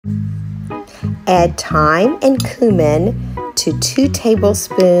Add thyme and cumin to 2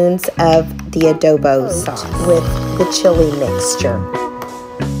 tablespoons of the adobo sauce with the chili mixture.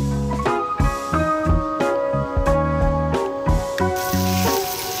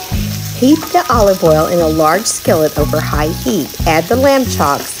 Heat the olive oil in a large skillet over high heat. Add the lamb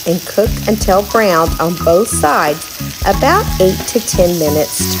chops and cook until browned on both sides, about 8 to 10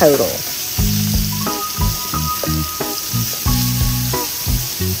 minutes total.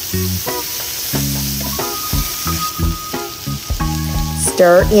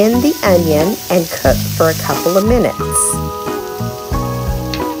 Stir in the onion and cook for a couple of minutes.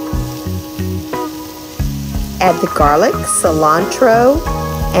 Add the garlic, cilantro,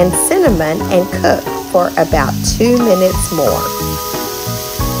 and cinnamon and cook for about 2 minutes more.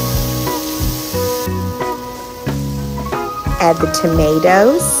 Add the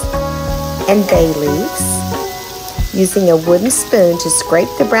tomatoes and bay leaves, using a wooden spoon to scrape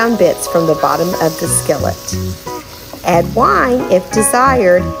the brown bits from the bottom of the skillet. Add wine if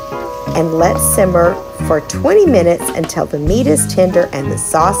desired and let simmer for 20 minutes until the meat is tender and the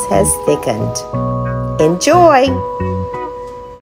sauce has thickened. Enjoy!